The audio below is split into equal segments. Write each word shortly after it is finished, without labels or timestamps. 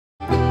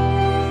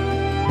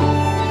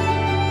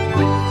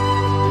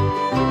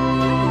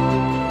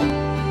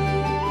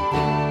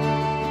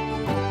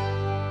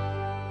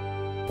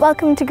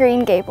Welcome to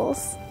Green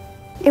Gables.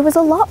 It was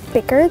a lot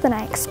bigger than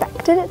I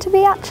expected it to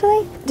be,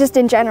 actually. Just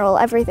in general,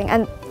 everything,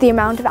 and the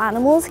amount of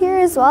animals here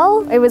as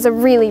well. It was a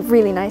really,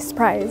 really nice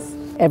surprise.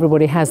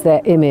 Everybody has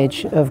their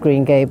image of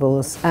Green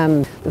Gables,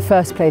 and the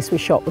first place we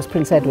shot was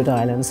Prince Edward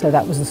Island, so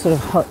that was the sort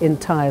of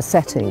entire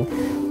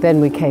setting.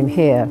 Then we came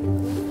here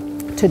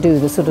to do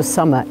the sort of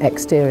summer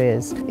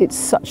exteriors. It's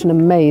such an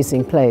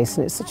amazing place,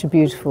 and it's such a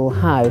beautiful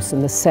house,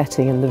 and the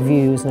setting and the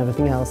views and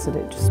everything else, that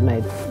it just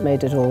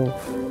made it all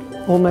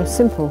almost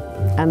simple.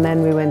 And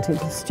then we went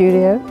into the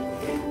studio,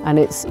 and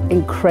it's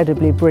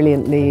incredibly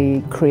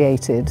brilliantly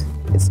created.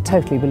 It's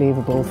totally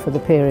believable for the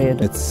period.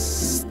 It's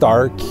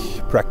stark,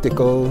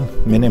 practical,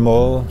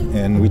 minimal,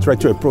 and we try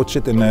to approach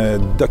it in a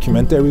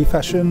documentary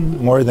fashion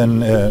more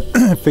than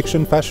a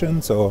fiction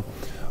fashion. So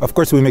of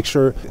course we make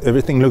sure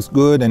everything looks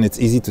good and it's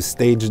easy to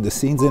stage the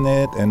scenes in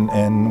it,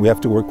 and we have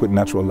to work with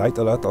natural light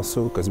a lot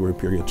also because we're a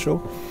period show.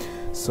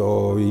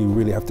 So you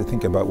really have to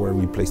think about where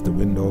we place the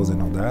windows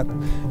and all that.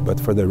 But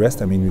for the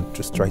rest, I mean, we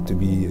just try to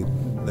be,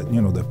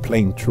 you know, the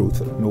plain truth.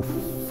 No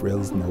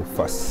frills, no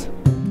fuss.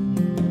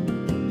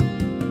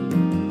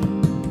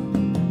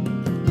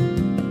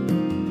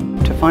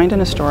 To find an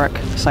historic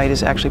site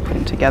is actually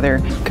putting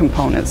together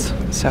components.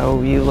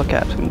 So you look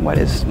at what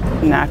is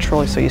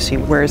natural, so you see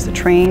where is the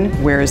train,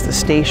 where is the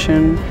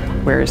station,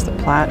 where is the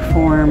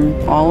platform.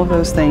 All of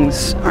those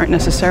things aren't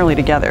necessarily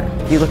together.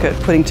 You look at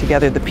putting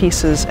together the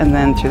pieces, and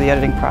then through the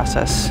editing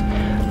process,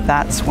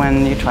 that's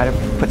when you try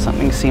to put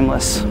something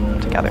seamless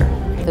together.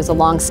 There's a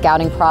long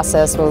scouting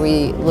process where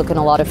we look in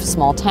a lot of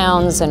small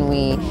towns, and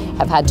we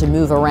have had to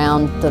move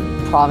around the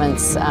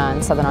province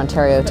in southern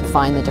Ontario to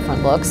find the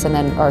different looks. And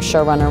then our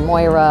showrunner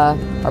Moira,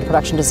 our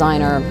production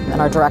designer, and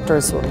our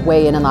directors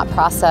weigh in on that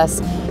process,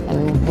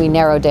 and we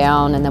narrow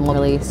down, and then we'll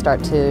really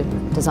start to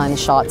design the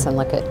shots and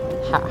look at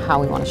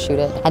how we want to shoot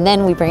it. And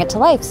then we bring it to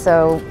life.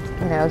 So,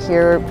 you know,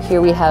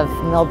 here we have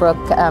Millbrook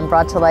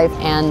brought to life,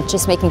 and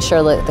just making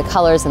sure that the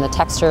colors and the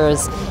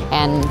textures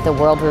and the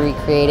world we're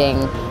recreating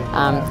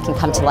can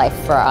come to life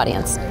for our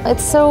audience.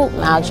 It's so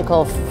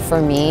magical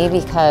for me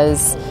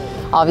because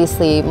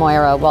obviously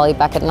Moira, Walley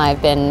Beckett, and I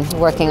have been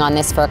working on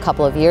this for a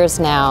couple of years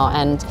now,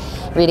 and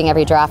reading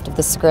every draft of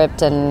the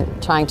script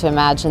and trying to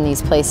imagine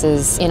these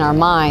places in our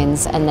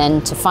minds, and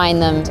then to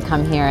find them, to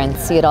come here and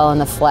see it all in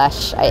the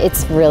flesh.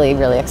 It's really,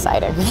 really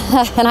exciting.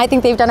 And I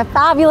think they've done a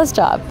fabulous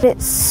job.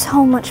 It's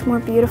so much more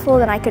beautiful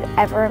than I could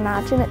ever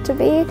imagine it to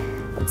be.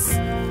 It's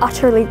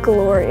utterly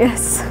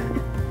glorious.